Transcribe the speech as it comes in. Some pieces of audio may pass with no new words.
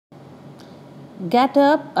Get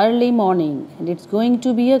up early morning and it's going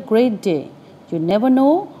to be a great day. You never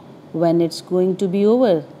know when it's going to be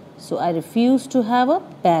over. So I refuse to have a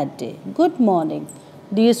bad day. Good morning.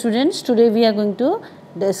 Dear students, today we are going to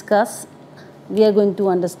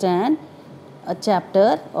understand a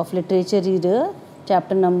chapter of literature reader,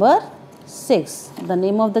 chapter number 6. The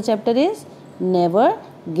name of the chapter is Never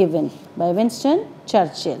Given by Winston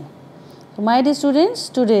Churchill. So my dear students,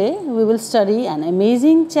 today we will study an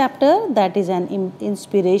amazing chapter that is an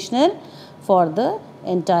inspirational for the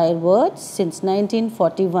entire world since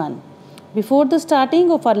 1941. Before the starting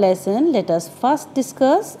of our lesson, let us first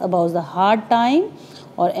discuss about the hard time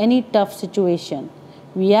or any tough situation.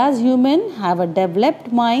 We as humans have a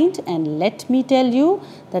developed mind, and let me tell you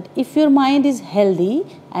that if your mind is healthy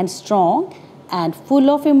and strong and full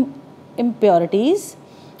of impurities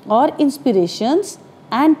or inspirations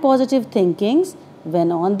and positive thinkings,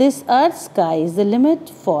 when on this earth, sky is the limit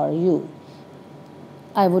for you.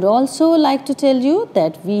 I would also like to tell you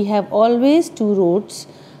that we have always two roads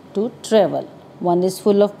to travel. One is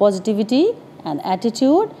full of positivity and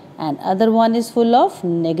attitude, and other one is full of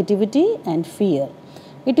negativity and fear.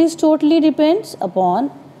 It is totally depends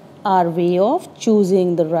upon our way of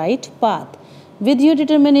choosing the right path. With your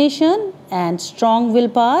determination and strong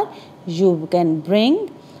willpower, you can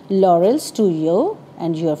bring laurels to you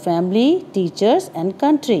and your family, teachers and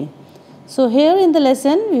country. So here in the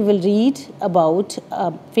lesson we will read about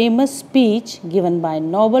a famous speech given by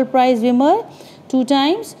Nobel Prize winner 2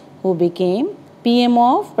 times who became PM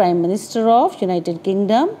of Prime Minister of United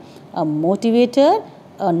Kingdom, a motivator,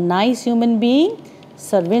 a nice human being,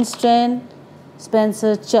 Sir Winston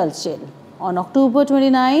Spencer Churchill. On October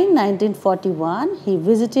 29, 1941, he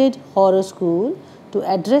visited Harrow School to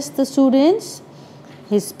address the students.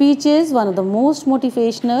 His speech is one of the most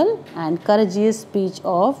motivational and courageous speech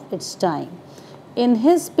of its time. In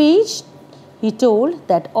his speech, he told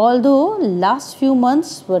that although last few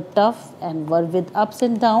months were tough and were with ups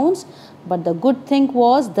and downs, but the good thing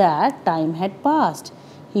was that time had passed.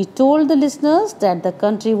 He told the listeners that the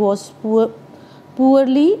country was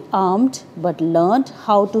poorly armed but learned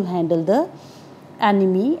how to handle the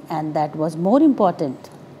enemy, and that was more important.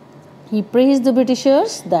 He praised the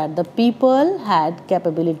Britishers that the people had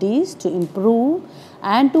capabilities to improve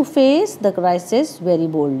and to face the crisis very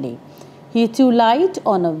boldly. He threw light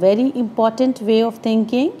on a very important way of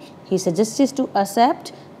thinking. He suggested to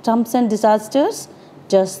accept Trumps and disasters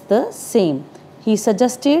just the same. He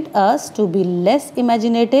suggested us to be less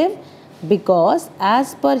imaginative because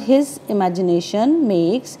as per his imagination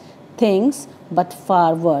makes things but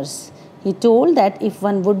far worse. He told that if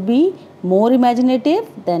one would be more imaginative,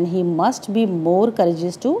 then he must be more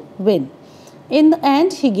courageous to win. In the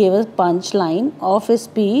end, he gave a punchline of his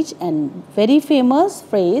speech and very famous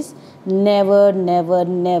phrase, never, never,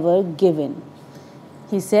 never give in.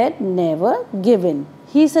 He said, never give in.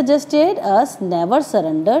 He suggested us never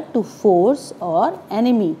surrender to force or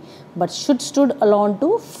enemy, but should stood alone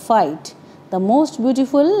to fight. The most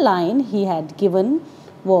beautiful line he had given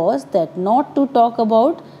was that not to talk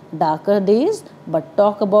about darker days, but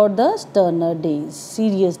talk about the sterner days,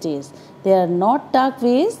 serious days. They are not dark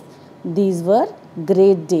days, these were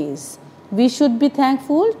great days. We should be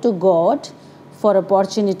thankful to God for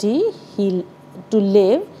opportunity to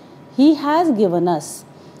live He has given us.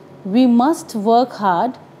 We must work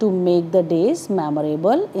hard to make the days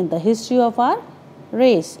memorable in the history of our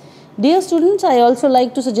race. Dear students, I also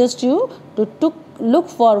like to suggest you to look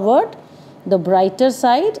forward the brighter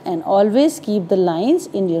side and always keep the lines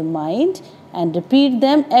in your mind and repeat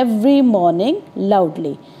them every morning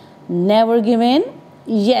loudly. Never give in.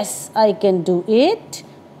 Yes, I can do it.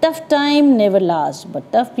 Tough time never lasts,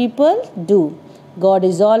 but tough people do. God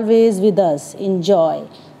is always with us. Enjoy.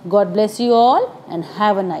 God bless you all and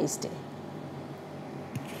have a nice day.